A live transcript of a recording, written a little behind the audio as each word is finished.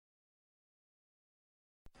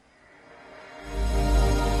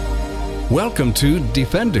Welcome to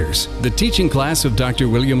Defenders, the teaching class of Dr.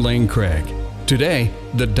 William Lane Craig. Today,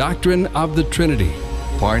 the Doctrine of the Trinity,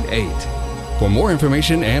 Part 8. For more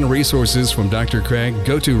information and resources from Dr. Craig,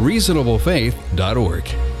 go to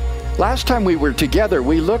reasonablefaith.org. Last time we were together,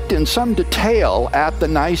 we looked in some detail at the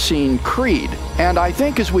Nicene Creed. And I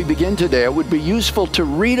think as we begin today, it would be useful to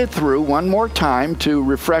read it through one more time to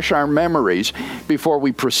refresh our memories before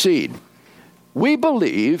we proceed. We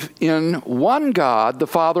believe in one God, the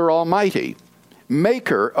Father Almighty,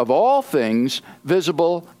 maker of all things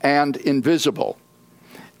visible and invisible,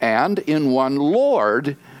 and in one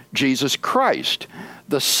Lord, Jesus Christ,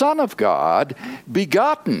 the Son of God,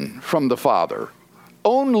 begotten from the Father,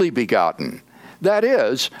 only begotten, that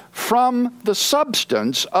is, from the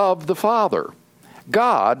substance of the Father,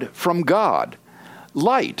 God from God,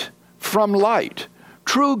 light from light,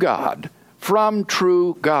 true God from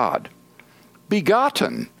true God,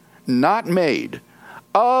 begotten, not made,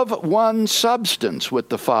 of one substance with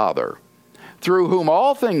the Father, through whom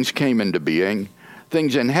all things came into being,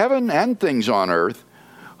 things in heaven and things on earth,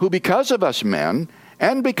 who because of us men,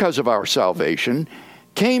 and because of our salvation,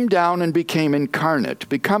 came down and became incarnate,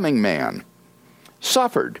 becoming man,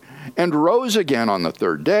 suffered, and rose again on the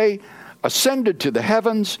third day, ascended to the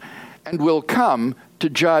heavens, and will come to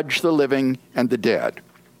judge the living and the dead,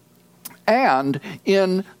 and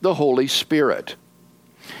in the Holy Spirit.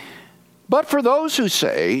 But for those who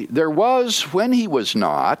say there was when he was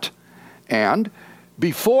not, and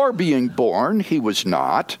before being born he was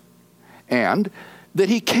not, and that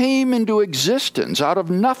he came into existence out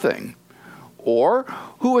of nothing, or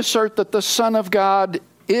who assert that the Son of God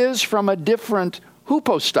is from a different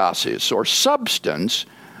hypostasis or substance,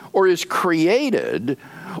 or is created,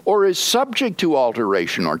 or is subject to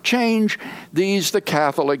alteration or change, these the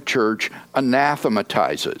Catholic Church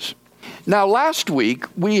anathematizes. Now, last week,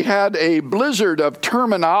 we had a blizzard of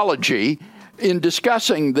terminology in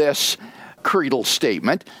discussing this creedal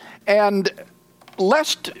statement, and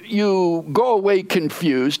lest you go away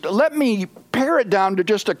confused, let me pare it down to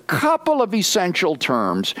just a couple of essential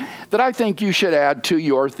terms that I think you should add to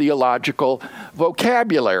your theological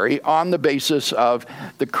vocabulary on the basis of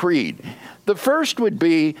the creed. The first would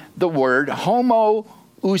be the word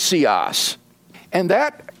homoousios, and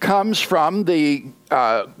that comes from the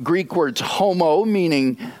Greek words homo,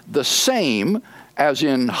 meaning the same, as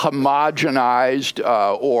in homogenized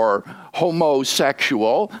or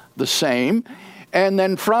homosexual, the same, and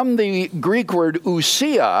then from the Greek word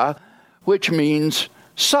ousia, which means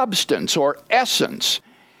substance or essence.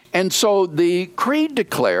 And so the creed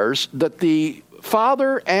declares that the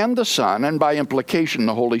Father and the Son, and by implication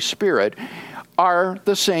the Holy Spirit, are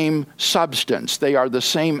the same substance. They are the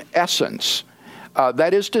same essence.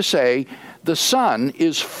 That is to say, the Son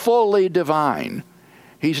is fully divine.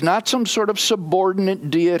 He's not some sort of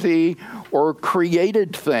subordinate deity or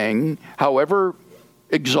created thing, however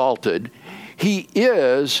exalted. He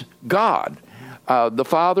is God. The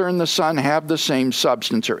Father and the Son have the same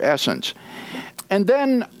substance or essence. And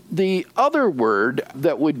then the other word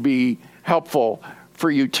that would be helpful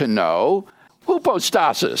for you to know,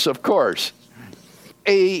 hypostasis, of course.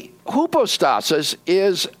 A hypostasis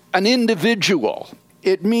is an individual.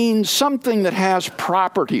 It means something that has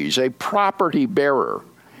properties, a property bearer.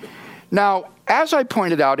 Now, as I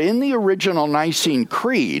pointed out in the original Nicene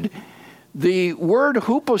Creed, the word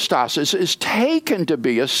hypostasis is taken to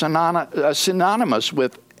be synonymous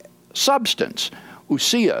with substance,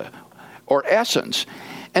 ousia, or essence.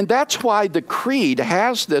 And that's why the creed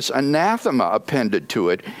has this anathema appended to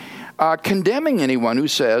it, condemning anyone who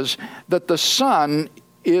says that the Son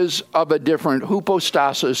is of a different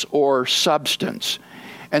hypostasis or substance.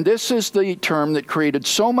 And this is the term that created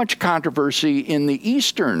so much controversy in the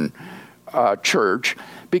Eastern Church,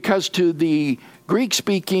 because to the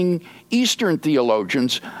Greek-speaking Eastern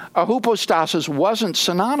theologians, a hypostasis wasn't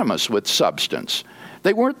synonymous with substance.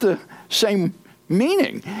 They weren't the same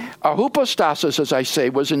meaning. A hypostasis, as I say,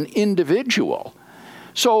 was an individual.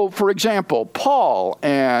 So, for example, Paul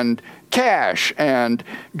and Cash and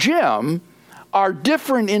Jim are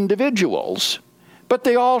different individuals, but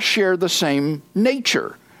they all share the same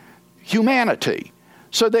nature, humanity.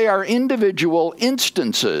 So they are individual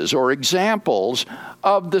instances or examples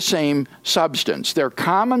of the same substance. Their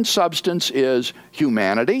common substance is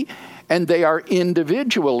humanity, and they are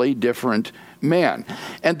individually different men.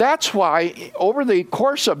 And that's why, over the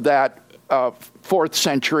course of that 4th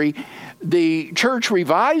century, the church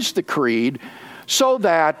revised the creed so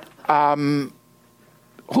that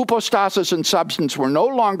hypostasis and substance were no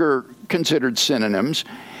longer considered synonyms.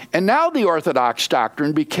 And now the Orthodox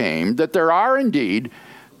doctrine became that there are indeed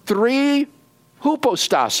 3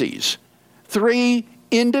 hypostases, 3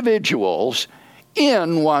 individuals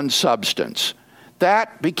in one substance.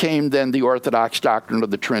 That became then the Orthodox doctrine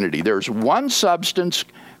of the Trinity. There's one substance,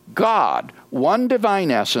 God, one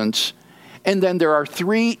divine essence, and then there are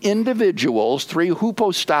three individuals, three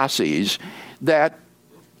hypostases, that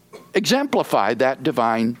exemplify that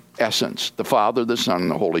divine essence, the Father, the Son,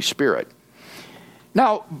 and the Holy Spirit.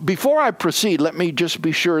 Now, before I proceed, let me just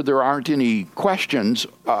be sure there aren't any questions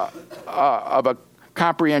of a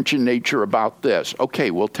comprehension nature about this.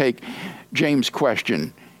 Okay, we'll take James'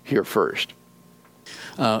 question here first.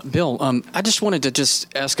 Bill, I just wanted to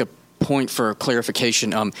just ask a point for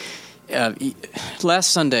clarification.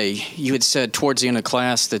 Last Sunday, you had said towards the end of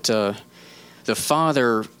class that the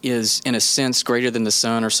Father is, in a sense, greater than the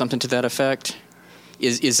Son, or something to that effect.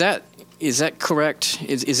 Is that correct?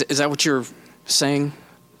 Is that what you're saying?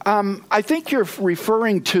 I think you're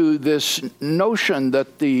referring to this notion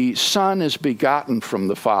that the Son is begotten from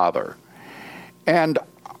the Father. And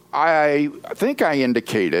I think I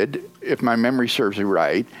indicated, if my memory serves me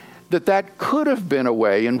right, that could have been a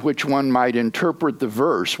way in which one might interpret the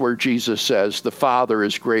verse where Jesus says, the Father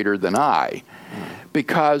is greater than I.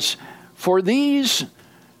 Because for these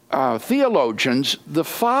theologians, the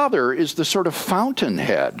Father is the sort of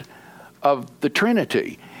fountainhead of the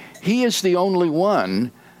Trinity. He is the only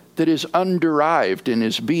one that is underived in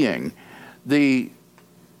his being. The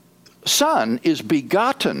Son is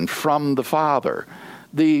begotten from the Father.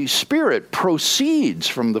 The Spirit proceeds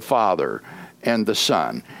from the Father and the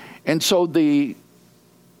Son. And so the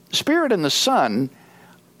Spirit and the Son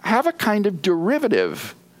have a kind of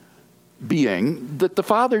derivative being that the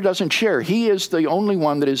Father doesn't share. He is the only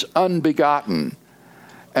one that is unbegotten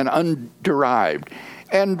and underived.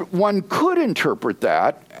 And one could interpret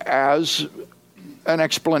that as an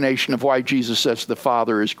explanation of why Jesus says the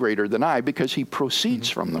Father is greater than I, because he proceeds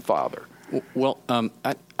from the Father. Well, I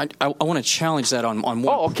want to challenge that on one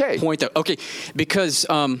point, though. Okay, because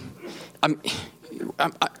I'm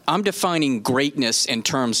defining greatness in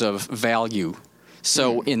terms of value.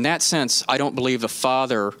 So in that sense, I don't believe the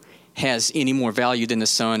Father has any more value than the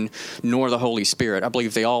Son, nor the Holy Spirit. I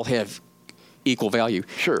believe they all have equal value.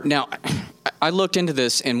 Sure. Now, I looked into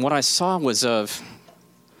this, and what I saw was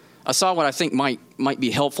I saw what I think might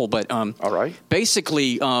be helpful. But all right.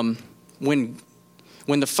 Basically, when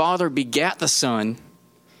the Father begat the Son,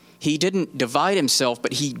 he didn't divide himself,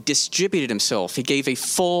 but he distributed himself. He gave a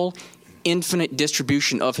full, infinite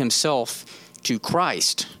distribution of himself to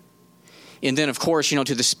Christ. And then, of course,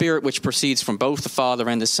 to the Spirit, which proceeds from both the Father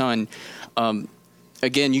and the Son.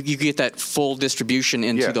 Again, you get that full distribution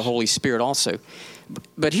into the Holy Spirit also.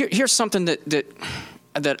 But here's something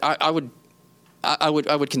that I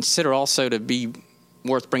would consider also to be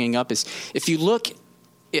worth bringing up is if you look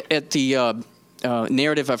at the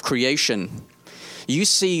narrative of creation, you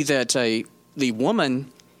see that the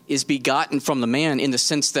woman is begotten from the man in the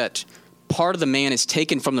sense that part of the man is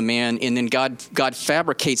taken from the man, and then God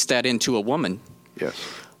fabricates that into a woman. Yes.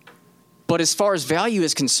 But as far as value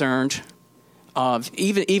is concerned,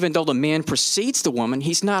 even though the man precedes the woman,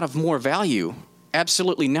 he's not of more value.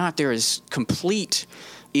 Absolutely not. There is complete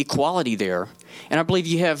equality there, and I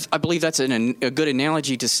believe that's a good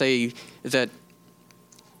analogy to say that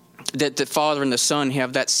the Father and the Son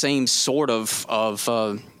have that same sort of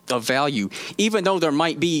value, even though there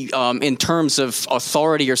might be in terms of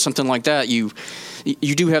authority or something like that. You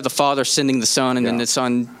do have the Father sending the Son, and then the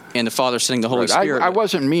Son and the Father sending the Holy Spirit. I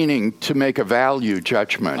wasn't meaning to make a value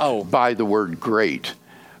judgment by the word great.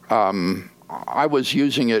 I was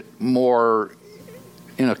using it more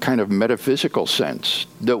in a kind of metaphysical sense,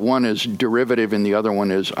 that one is derivative and the other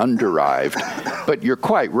one is underived. But you're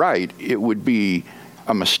quite right. It would be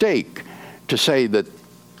a mistake to say that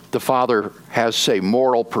the Father has, say,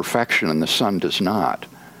 moral perfection and the Son does not.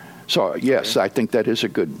 So, yes, I think that is a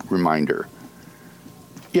good reminder.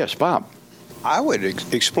 Yes, Bob. I would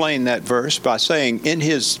explain that verse by saying in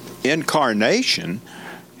his incarnation,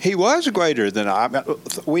 he was greater than I.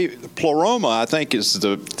 Pleroma, I think, is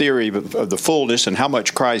the theory of the fullness and how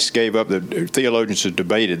much Christ gave up. The theologians have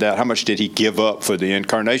debated that. How much did he give up for the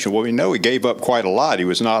incarnation? Well, we know he gave up quite a lot. He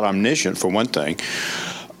was not omniscient, for one thing.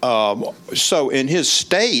 So in his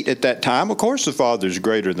state at that time, of course the Father is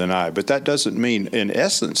greater than I, but that doesn't mean in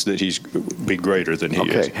essence that he's be greater than he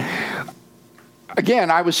is. Again,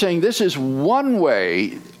 I was saying this is one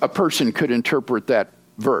way a person could interpret that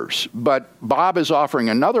verse, but Bob is offering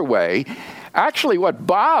another way. Actually, what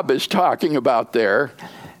Bob is talking about there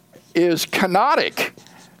is kenotic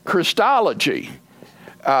Christology.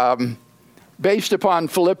 based upon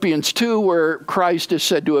Philippians 2, where Christ is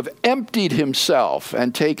said to have emptied himself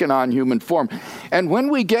and taken on human form. And when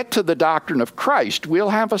we get to the doctrine of Christ,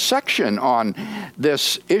 we'll have a section on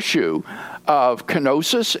this issue of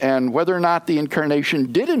kenosis and whether or not the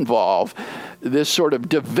incarnation did involve this sort of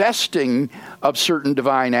divesting of certain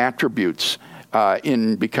divine attributes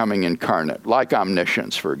in becoming incarnate, like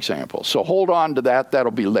omniscience, for example. So hold on to that.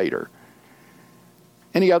 That'll be later.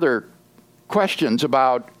 Any other questions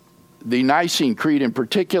about the Nicene Creed in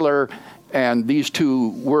particular, and these two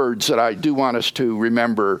words that I do want us to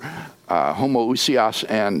remember, homoousios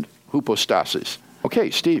and hypostasis? Okay,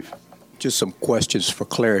 Steve. Just some questions for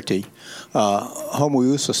clarity.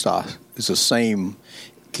 Homoousios is the same.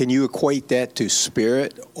 Can you equate that to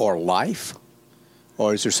spirit or life?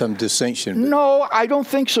 Or is there some distinction? No, I don't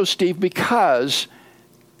think so, Steve, because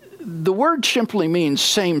the word simply means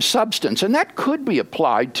same substance, and that could be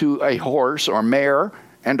applied to a horse or mare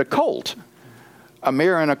and a colt. A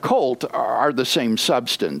mare and a colt are the same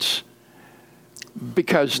substance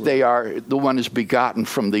because they are, the one is begotten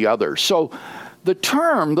from the other. So the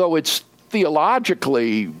term, though it's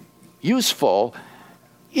theologically useful,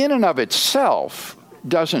 in and of itself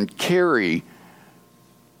doesn't carry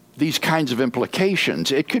these kinds of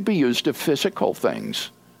implications. It could be used of physical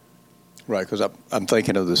things. Right, because I'm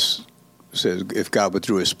thinking of this, it says, if God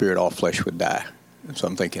withdrew his spirit, all flesh would die. And so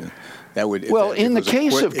I'm thinking that would... Well, in the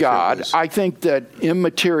case of God, I think that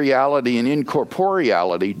immateriality and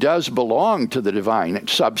incorporeality does belong to the divine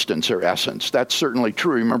substance or essence. That's certainly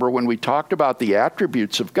true. Remember when we talked about the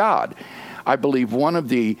attributes of God, I believe one of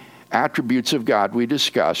the attributes of God we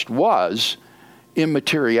discussed was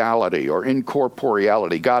immateriality or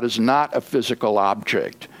incorporeality. God is not a physical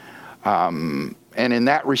object. And in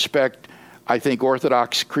that respect, I think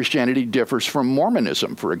Orthodox Christianity differs from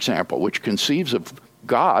Mormonism, for example, which conceives of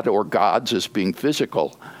God or gods as being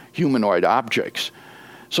physical, humanoid objects.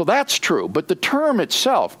 So that's true, but the term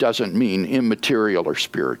itself doesn't mean immaterial or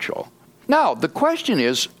spiritual. Now, the question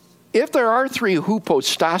is, if there are three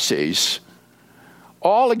hypostases,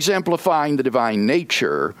 all exemplifying the divine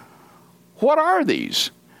nature, what are these?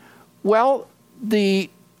 Well, the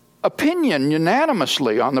opinion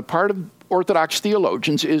unanimously on the part of Orthodox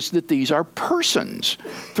theologians is that these are persons,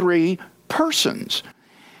 three persons.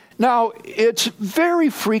 Now, it's very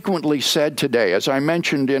frequently said today, as I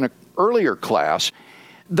mentioned in an earlier class,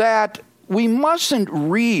 that we mustn't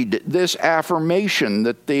read this affirmation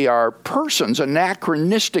that they are persons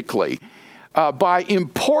anachronistically by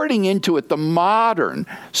importing into it the modern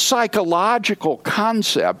psychological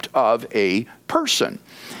concept of a person.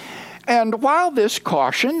 And while this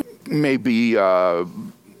caution may be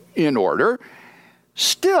in order,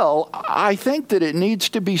 still, I think that it needs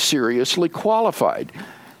to be seriously qualified.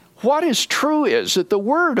 What is true is that the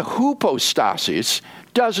word hypostasis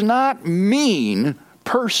does not mean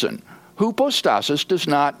person. Hypostasis does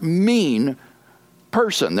not mean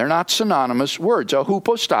person. They're not synonymous words. A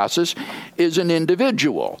hypostasis is an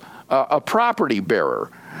individual, a property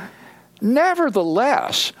bearer.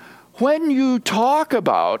 Nevertheless, when you talk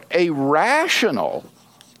about a rational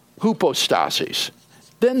hypostasis,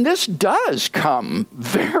 then this does come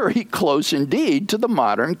very close indeed to the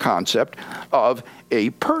modern concept of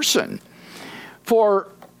a person. For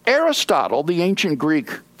Aristotle, the ancient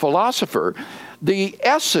Greek philosopher, the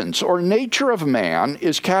essence or nature of man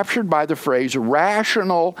is captured by the phrase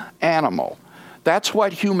rational animal. That's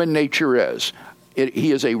what human nature is.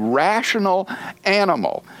 He is a rational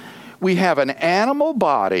animal. We have an animal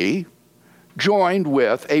body joined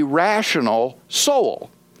with a rational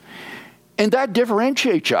soul. And that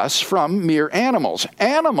differentiates us from mere animals.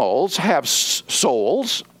 Animals have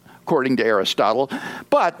souls, according to Aristotle,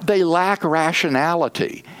 but they lack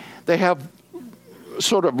rationality. They have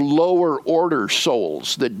sort of lower order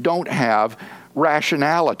souls that don't have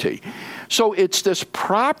rationality. So it's this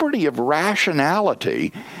property of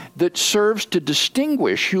rationality that serves to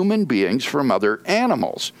distinguish human beings from other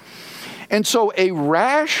animals. And so a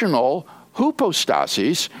rational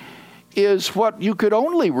hypostasis is what you could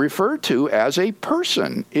only refer to as a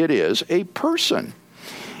person. It is a person.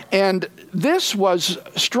 And this was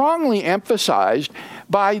strongly emphasized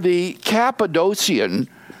by the Cappadocian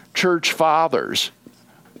church fathers,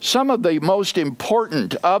 some of the most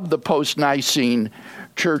important of the post-Nicene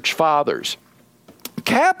church fathers.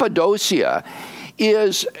 Cappadocia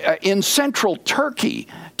is in central Turkey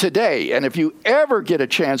today, and if you ever get a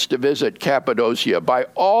chance to visit Cappadocia, by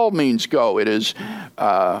all means go. It is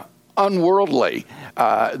unworldly,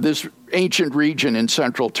 this ancient region in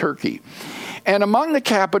central Turkey. And among the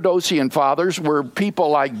Cappadocian fathers were people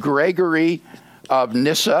like Gregory of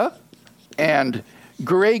Nyssa and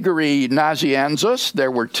Gregory Nazianzus,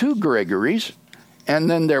 there were two Gregorys, and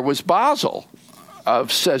then there was Basil of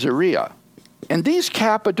Caesarea. And these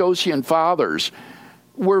Cappadocian fathers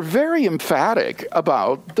were very emphatic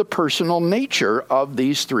about the personal nature of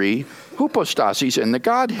these three hypostases in the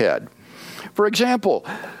Godhead. For example,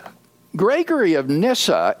 Gregory of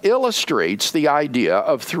Nyssa illustrates the idea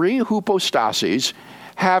of three hypostases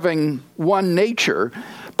having one nature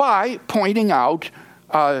by pointing out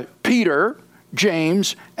Peter,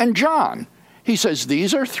 James, and John. He says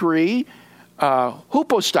these are three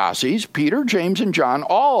hypostases, Peter, James, and John,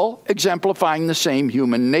 all exemplifying the same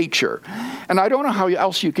human nature. And I don't know how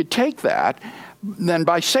else you could take that than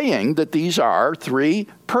by saying that these are three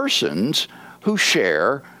persons who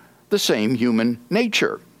share the same human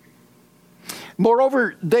nature.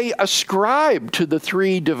 Moreover, they ascribe to the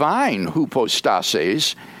three divine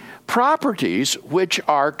hypostases properties which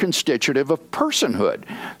are constitutive of personhood,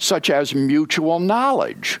 such as mutual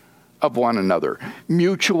knowledge of one another,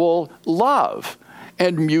 mutual love,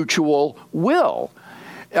 and mutual will.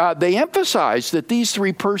 They emphasize that these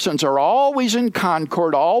three persons are always in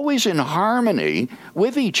concord, always in harmony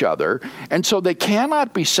with each other, and so they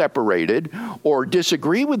cannot be separated or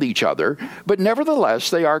disagree with each other, but nevertheless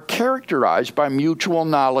they are characterized by mutual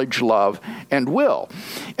knowledge, love, and will.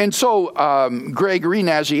 And so Gregory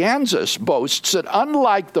Nazianzus boasts that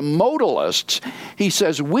unlike the modalists, he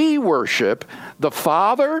says, we worship the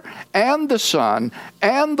Father and the Son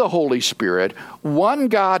and the Holy Spirit, one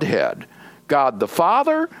Godhead. God the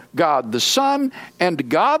Father, God the Son, and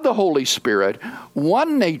God the Holy Spirit,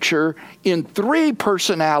 one nature in three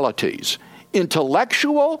personalities,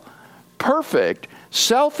 intellectual, perfect,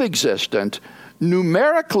 self-existent,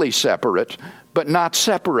 numerically separate, but not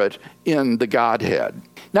separate in the Godhead.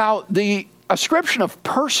 Now, the ascription of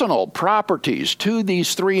personal properties to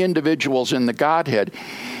these three individuals in the Godhead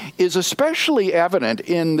is especially evident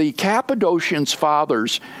in the Cappadocian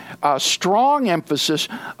fathers' strong emphasis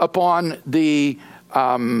upon the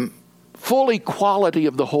full equality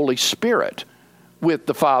of the Holy Spirit with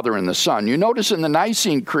the Father and the Son. You notice in the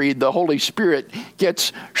Nicene Creed, the Holy Spirit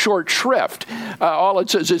gets short shrift. All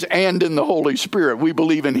it says is, and in the Holy Spirit. We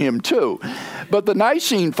believe in him too. But the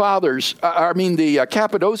Nicene fathers, the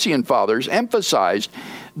Cappadocian fathers emphasized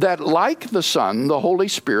that like the Son, the Holy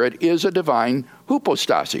Spirit is a divine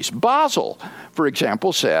hypostasis. Basil, for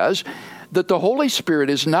example, says that the Holy Spirit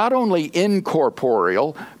is not only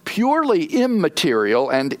incorporeal, purely immaterial,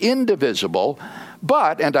 and indivisible,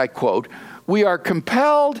 but, and I quote, we are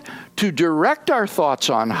compelled to direct our thoughts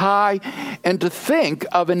on high and to think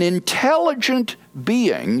of an intelligent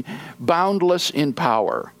being boundless in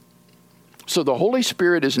power. So the Holy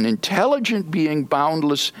Spirit is an intelligent being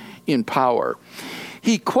boundless in power.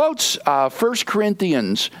 He quotes 1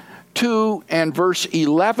 Corinthians 2 and verse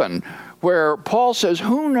 11, where Paul says,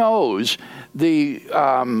 who knows the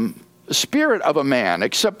spirit of a man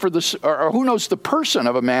except for or who knows the person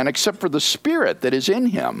of a man except for the spirit that is in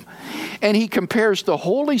him? And he compares the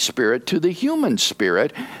Holy Spirit to the human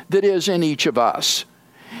spirit that is in each of us.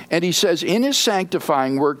 And he says, in his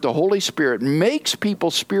sanctifying work, the Holy Spirit makes people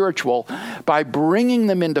spiritual by bringing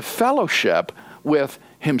them into fellowship with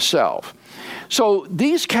himself. So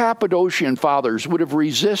these Cappadocian fathers would have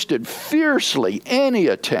resisted fiercely any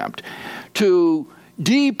attempt to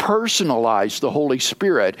depersonalize the Holy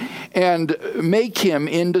Spirit and make him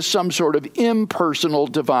into some sort of impersonal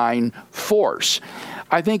divine force.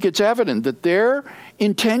 I think it's evident that their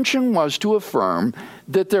intention was to affirm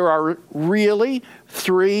that there are really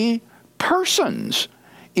three persons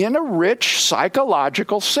in a rich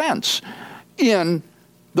psychological sense in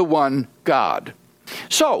the one God.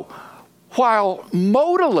 So, while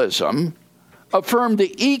modalism affirmed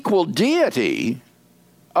the equal deity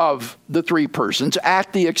of the three persons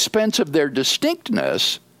at the expense of their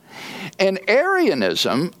distinctness, and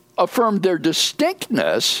Arianism affirmed their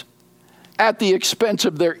distinctness at the expense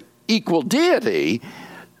of their equal deity,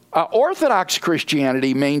 Orthodox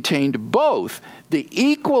Christianity maintained both the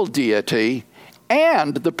equal deity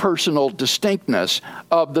and the personal distinctness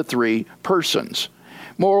of the three persons.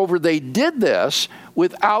 Moreover, they did this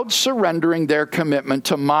without surrendering their commitment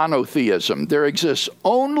to monotheism. There exists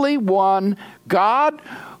only one God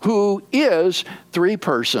who is three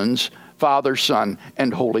persons, Father, Son,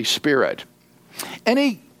 and Holy Spirit.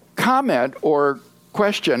 Any comment or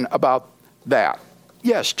question about that?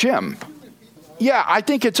 Yes, Jim. Yeah, I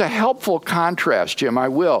think it's a helpful contrast, Jim. I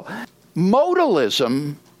will.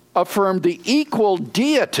 Modalism affirmed the equal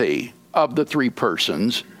deity of the three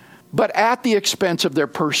persons, but at the expense of their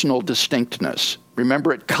personal distinctness.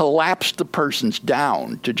 Remember, it collapsed the persons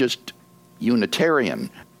down to just Unitarian.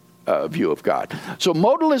 view of God. So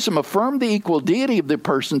modalism affirmed the equal deity of the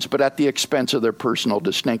persons, but at the expense of their personal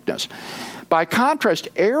distinctness. By contrast,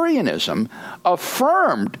 Arianism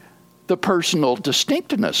affirmed the personal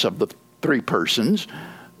distinctness of the three persons,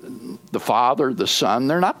 the Father, the Son.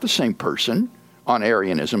 They're not the same person on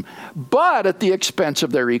Arianism, but at the expense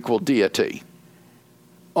of their equal deity.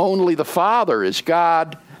 Only the Father is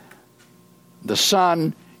God. The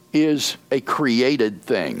Son is a created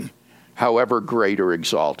thing, however great or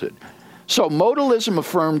exalted. So modalism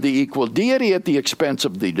affirmed the equal deity at the expense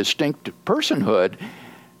of the distinct personhood.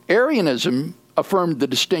 Arianism affirmed the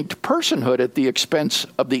distinct personhood at the expense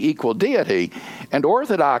of the equal deity, and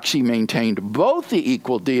orthodoxy maintained both the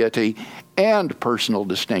equal deity and personal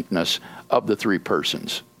distinctness of the three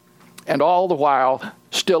persons, and all the while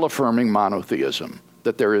still affirming monotheism,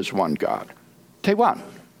 that there is one God. Tae-Wan.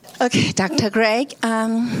 Okay, Dr. Greg,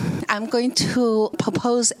 I'm going to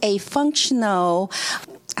propose a functional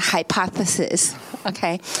hypothesis,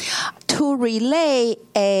 okay, to relate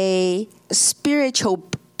a spiritual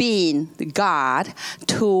being, God,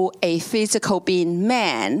 to a physical being,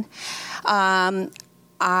 man.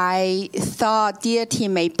 I thought deity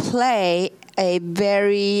may play a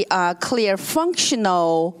very clear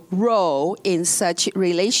functional role in such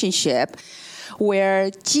relationship, where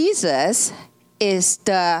Jesus is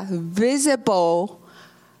the visible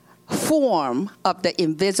form of the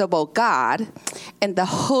invisible God, and the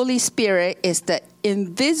Holy Spirit is the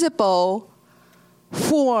invisible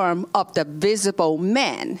form of the visible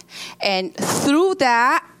man. And through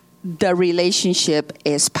that, the relationship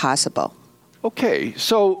is possible. Okay,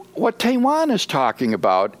 so what Tae-Wan is talking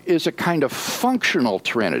about is a kind of functional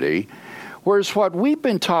trinity, whereas what we've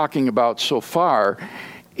been talking about so far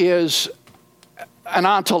is an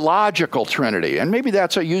ontological trinity, and maybe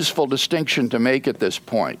that's a useful distinction to make at this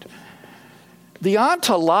point. The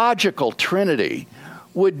ontological trinity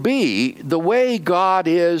would be the way God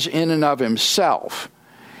is in and of himself.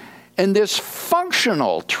 And this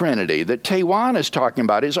functional trinity that Tae-Wan is talking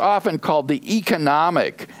about is often called the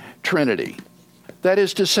economic trinity. That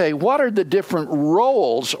is to say, what are the different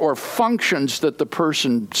roles or functions that the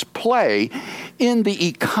persons play in the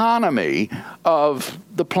economy of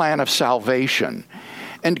the plan of salvation?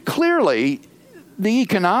 And clearly, the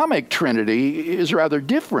economic trinity is rather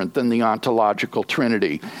different than the ontological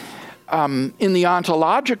trinity. In the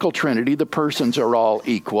ontological trinity, the persons are all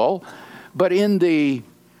equal, but in the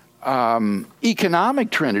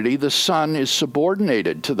economic trinity, the Son is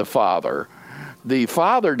subordinated to the Father. The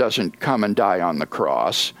Father doesn't come and die on the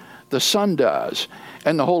cross, the Son does.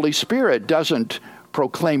 And the Holy Spirit doesn't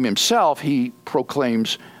proclaim himself, he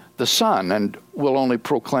proclaims the Son, and will only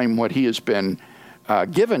proclaim what he has been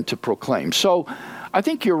given to proclaim. So I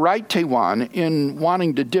think you're right, Tae-Wan, in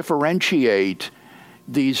wanting to differentiate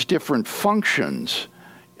these different functions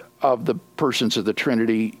of the persons of the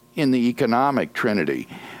Trinity in the economic Trinity.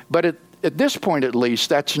 But at this point, at least,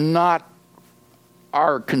 that's not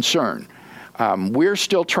our concern. We're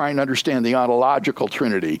still trying to understand the ontological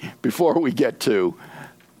Trinity before we get to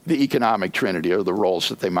the economic Trinity, or the roles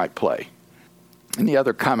that they might play. Any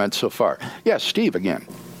other comments so far? Yes, Steve, again.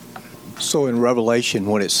 So in Revelation,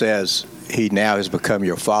 when it says, he now has become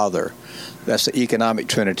your Father, that's the economic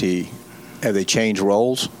Trinity. Have they changed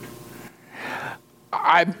roles?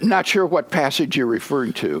 I'm not sure what passage you're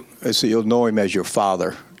referring to. So you'll know him as your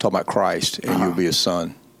Father, talking about Christ, and you'll be his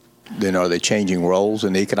Son. Then are they changing roles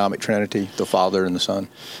in the economic Trinity, the Father and the Son?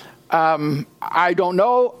 I don't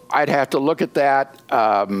know. I'd have to look at that.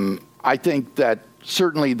 I think that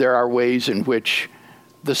certainly there are ways in which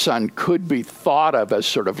the Son could be thought of as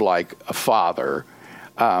sort of like a father.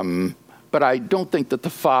 But I don't think that the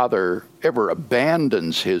Father ever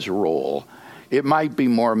abandons his role. It might be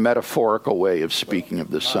more a metaphorical way of speaking of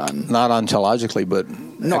the Son. Not ontologically, but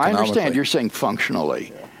no, I understand. You're saying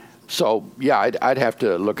functionally. So, yeah, I'd have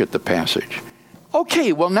to look at the passage.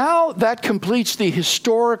 Okay, well, now that completes the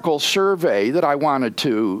historical survey that I wanted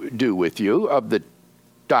to do with you of the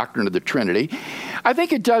doctrine of the Trinity. I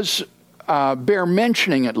think it does bear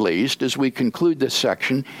mentioning, at least, as we conclude this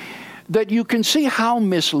section, that you can see how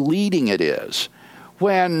misleading it is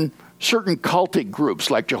when certain cultic groups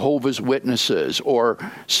like Jehovah's Witnesses or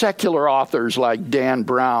secular authors like Dan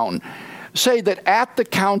Brown say that at the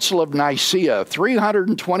Council of Nicaea,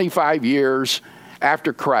 325 years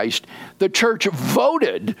after Christ, the church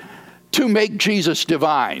voted to make Jesus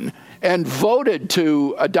divine and voted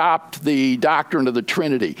to adopt the doctrine of the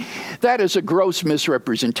Trinity. That is a gross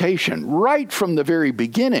misrepresentation right from the very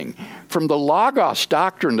beginning, from the Logos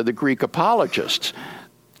doctrine of the Greek apologists.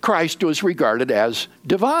 Christ was regarded as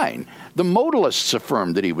divine. The modalists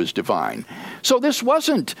affirmed that he was divine. So this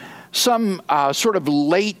wasn't some sort of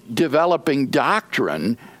late developing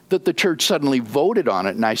doctrine that the church suddenly voted on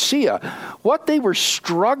at Nicaea. What they were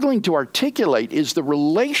struggling to articulate is the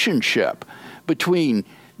relationship between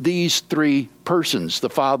these three persons, the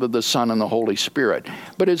Father, the Son, and the Holy Spirit.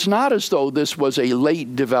 But it's not as though this was a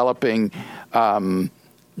late developing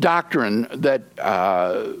doctrine that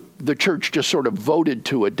the church just sort of voted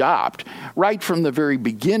to adopt. Right from the very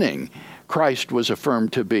beginning, Christ was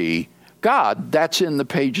affirmed to be God. That's in the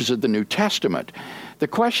pages of the New Testament. The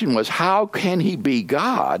question was, how can he be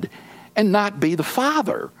God and not be the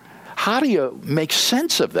Father? How do you make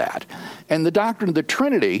sense of that? And the doctrine of the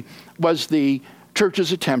Trinity was the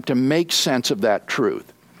church's attempt to make sense of that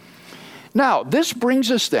truth. Now, this brings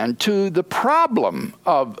us then to the problem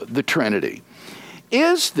of the Trinity.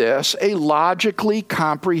 Is this a logically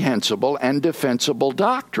comprehensible and defensible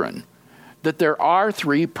doctrine, that there are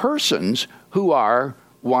three persons who are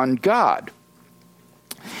one God?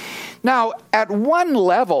 Now, at one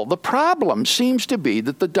level, the problem seems to be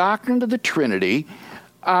that the doctrine of the Trinity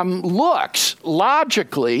looks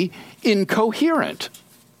logically incoherent,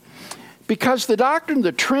 because the doctrine of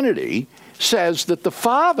the Trinity says that the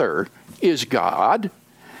Father is God,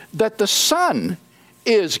 that the Son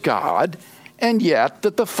is God, and yet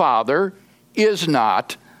that the Father is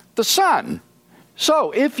not the Son.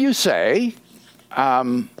 So if you say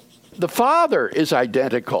the Father is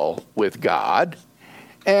identical with God,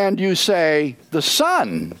 and you say the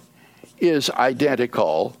Son is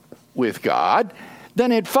identical with God,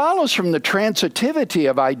 then it follows from the transitivity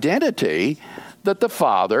of identity that the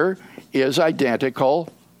Father is identical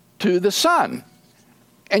to the Son.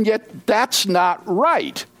 And yet that's not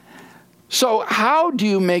right. So how do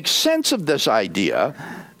you make sense of this idea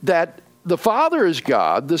that the Father is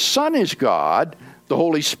God, the Son is God, the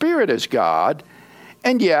Holy Spirit is God,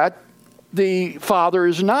 and yet the Father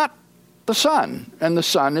is not the Son, and the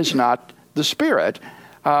Son is not the Spirit,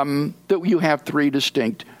 that you have three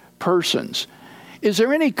distinct persons? Is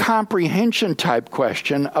there any comprehension type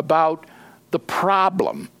question about the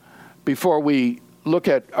problem before we look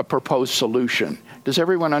at a proposed solution? Does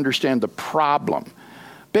everyone understand the problem?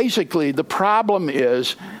 Basically, the problem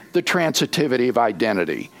is the transitivity of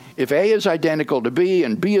identity. If A is identical to B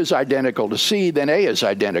and B is identical to C, then A is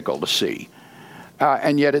identical to C.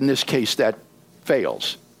 And yet in this case, that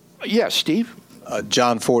fails. Yes, Steve?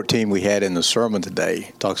 John 14 we had in the sermon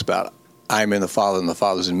today talks about I'm in the Father and the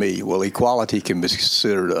Father's in me. Well, equality can be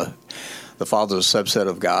considered the Father's a subset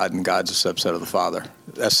of God and God's a subset of the Father.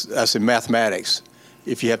 That's in mathematics.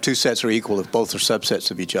 If you have two sets are equal, if both are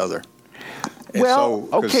subsets of each other. And well,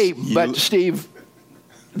 so, okay, but Steve,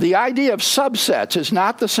 the idea of subsets is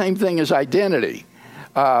not the same thing as identity.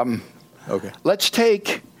 Okay. Let's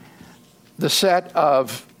take the set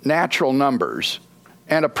of natural numbers,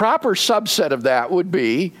 and a proper subset of that would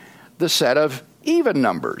be the set of even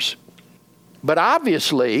numbers. But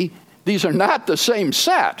obviously, these are not the same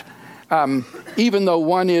set, even though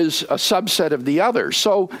one is a subset of the other.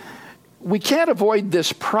 So we can't avoid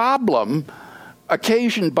this problem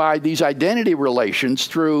occasioned by these identity relations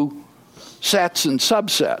through sets and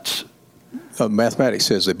subsets. Mathematics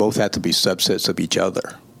says they both have to be subsets of each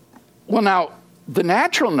other. Well, now, the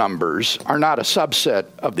natural numbers are not a subset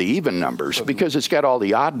of the even numbers because it's got all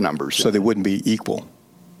the odd numbers. So they wouldn't be equal.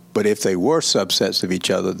 But if they were subsets of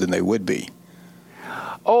each other, then they would be.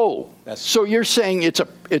 Oh, so you're saying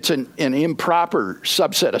it's an improper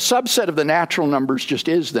subset. A subset of the natural numbers just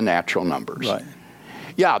is the natural numbers. Right.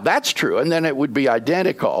 Yeah, that's true. And then it would be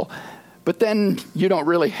identical. But then you don't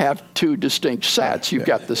really have two distinct sets. You've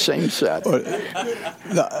got the same set.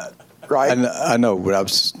 Right? I know, but I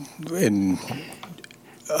was in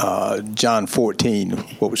John 14,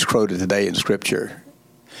 what was quoted today in Scripture.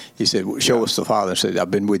 He said, show us the Father. I said,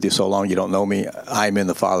 I've been with you so long you don't know me. I'm in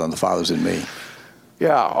the Father and the Father's in me.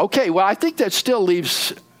 Yeah, okay. Well, I think that still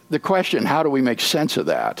leaves the question, how do we make sense of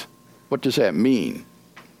that? What does that mean?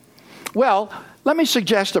 Well, let me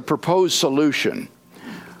suggest a proposed solution.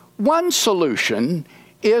 One solution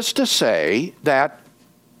is to say that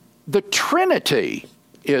the Trinity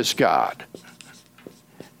is God.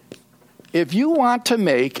 If you want to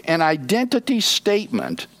make an identity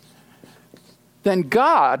statement, then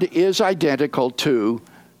God is identical to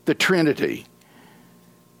the Trinity.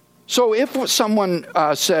 So if someone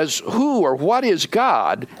says, who or what is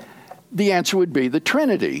God, the answer would be the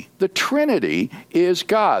Trinity. The Trinity is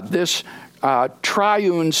God. This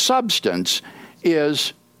triune substance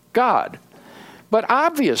is God. But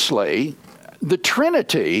obviously, the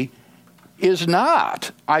Trinity is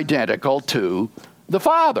not identical to the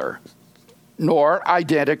Father. nor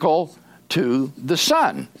identical to the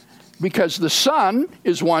Son, because the Son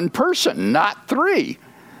is one person, not three,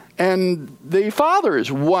 and the Father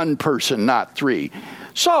is one person, not three.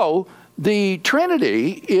 So the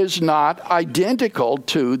Trinity is not identical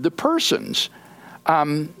to the persons.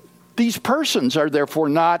 These persons are therefore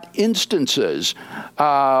not instances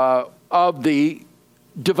of the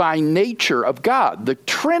divine nature of God. The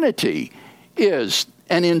Trinity is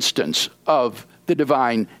an instance of the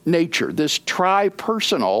divine nature, this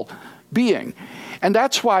tri-personal being. And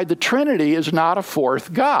that's why the Trinity is not a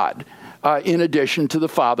fourth God, in addition to the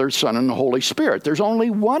Father, Son, and the Holy Spirit. There's only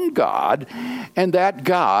one God, and that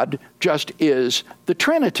God just is the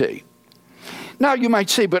Trinity. Now you might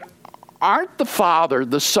say, but aren't the Father,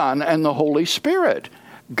 the Son, and the Holy Spirit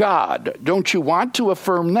God? Don't you want to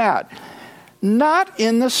affirm that? Not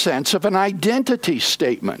in the sense of an identity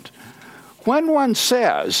statement. When one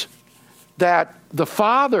says that the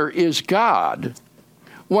Father is God,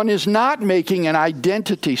 one is not making an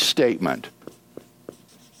identity statement.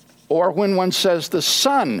 Or when one says the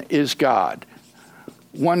Son is God,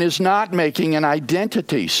 one is not making an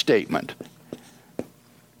identity statement.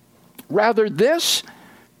 Rather, this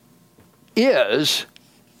is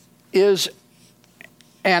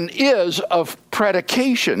of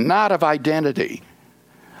predication, not of identity.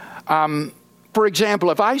 For example,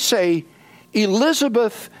 if I say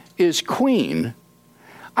Elizabeth is queen,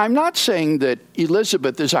 I'm not saying that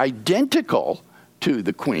Elizabeth is identical to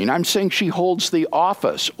the queen. I'm saying she holds the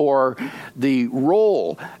office or the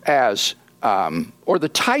role as, or the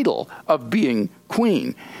title of being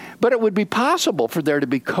queen. But it would be possible for there to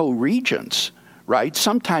be co-regents, right?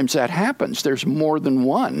 Sometimes that happens. There's more than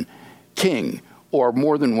one king or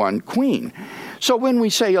more than one queen. So when we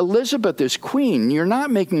say Elizabeth is queen, you're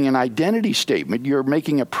not making an identity statement. You're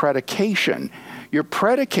making a predication. You're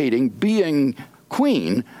predicating being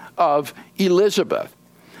queen of Elizabeth.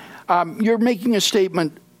 You're making a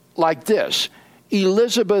statement like this: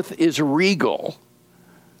 Elizabeth is regal.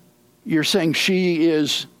 You're saying she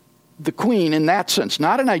is the queen in that sense,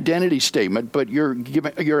 not an identity statement, but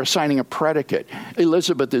you're assigning a predicate.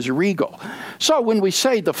 Elizabeth is regal. So when we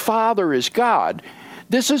say the Father is God,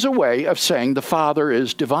 this is a way of saying the Father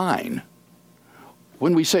is divine.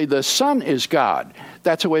 When we say the Son is God,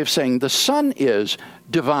 that's a way of saying the Son is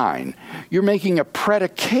divine. You're making a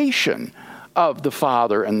predication of the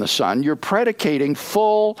Father and the Son. You're predicating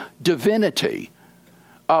full divinity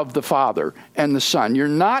of the Father and the Son. You're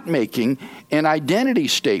not making an identity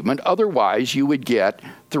statement, otherwise you would get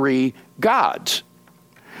three gods.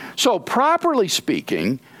 So properly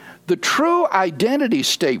speaking, the true identity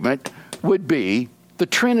statement would be the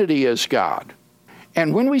Trinity is God.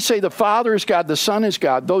 And when we say the Father is God, the Son is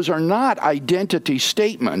God, those are not identity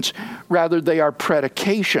statements. Rather, they are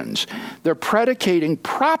predications. They're predicating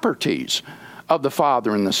properties of the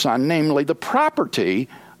Father and the Son, namely the property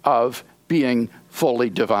of being fully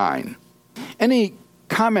divine. Any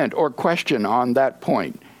comment or question on that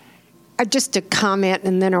point? Just a comment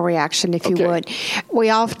and then a reaction, if you would.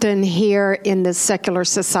 We often hear in the secular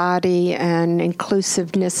society and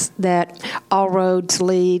inclusiveness that all roads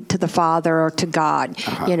lead to the Father or to God.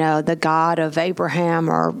 You know, the God of Abraham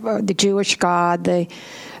or the Jewish God, the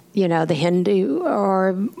Hindu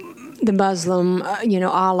or the Muslim,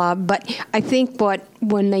 Allah. But I think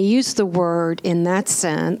when they use the word in that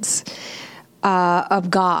sense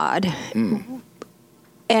of God,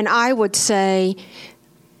 and I would say,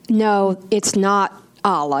 no, it's not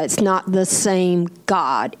Allah. It's not the same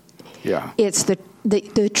God. Yeah. It's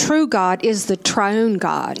the true God is the triune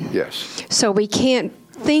God. Yes. So we can't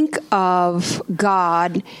think of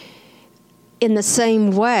God in the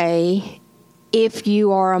same way if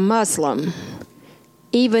you are a Muslim,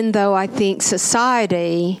 even though I think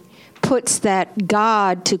society puts that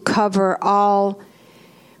God to cover all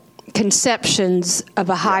conceptions of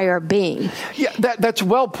a higher being. Yeah, that's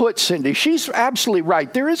well put, Cindy. She's absolutely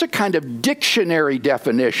right. There is a kind of dictionary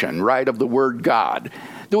definition, right, of the word God.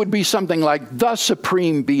 There would be something like the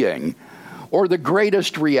supreme being or the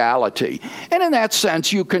greatest reality. And in that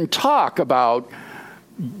sense, you can talk about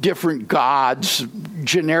different gods,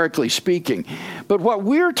 generically speaking. But what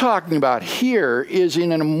we're talking about here is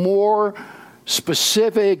in a more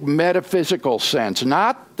specific metaphysical sense,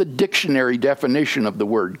 not the dictionary definition of the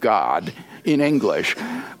word God in English,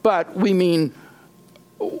 but we mean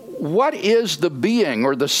what is the being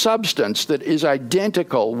or the substance that is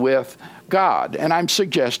identical with God? And I'm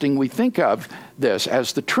suggesting we think of this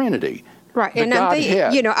as the Trinity. Right, and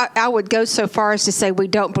I would go so far as to say we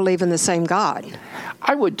don't believe in the same God.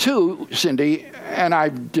 I would too, Cindy, and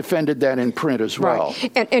I've defended that in print as well.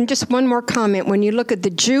 Right. And just one more comment. When you look at the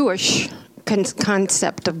Jewish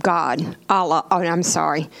concept of God. Allah, I'm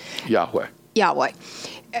sorry. Yahweh. Yahweh.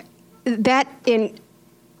 That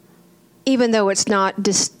even though it's not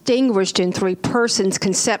distinguished in three persons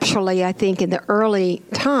conceptually, I think in the early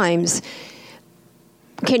times,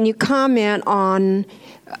 can you comment on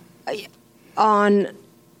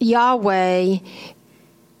Yahweh?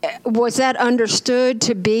 Was that understood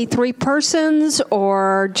to be three persons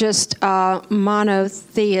or just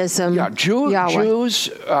monotheism? Yeah, Jews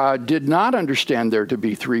did not understand there to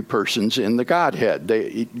be three persons in the Godhead.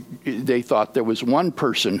 They thought there was one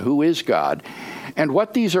person who is God. And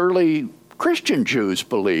what these early Christian Jews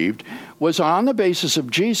believed was on the basis of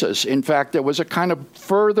Jesus. In fact, there was a kind of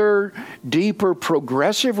further, deeper,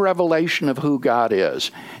 progressive revelation of who God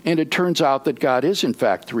is. And it turns out that God is, in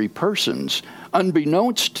fact, three persons,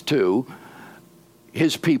 unbeknownst to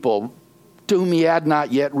his people, to whom he had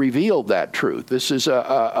not yet revealed that truth. This is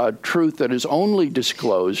a truth that is only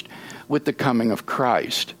disclosed with the coming of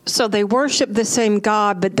Christ. So they worshiped the same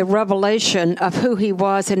God, but the revelation of who he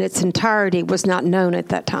was in its entirety was not known at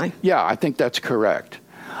that time. Yeah, I think that's correct.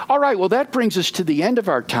 All right, well, that brings us to the end of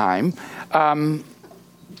our time.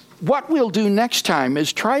 What we'll do next time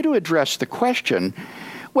is try to address the question,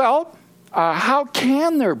 well, how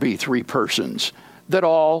can there be three persons that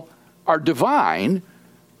all are divine,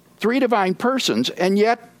 three divine persons, and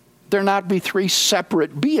yet there not be three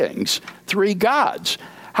separate beings, three gods?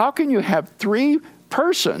 How can you have three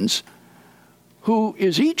persons who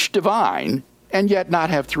is each divine and yet not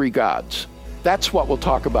have three gods? That's what we'll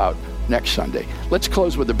talk about next Sunday. Let's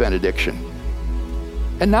close with a benediction.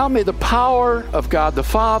 And now may the power of God the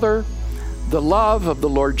Father, the love of the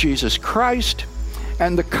Lord Jesus Christ,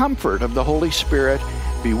 and the comfort of the Holy Spirit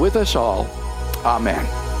be with us all. Amen.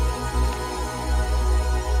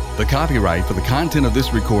 The copyright for the content of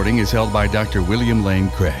this recording is held by Dr. William Lane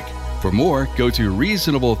Craig. For more, go to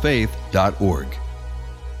reasonablefaith.org.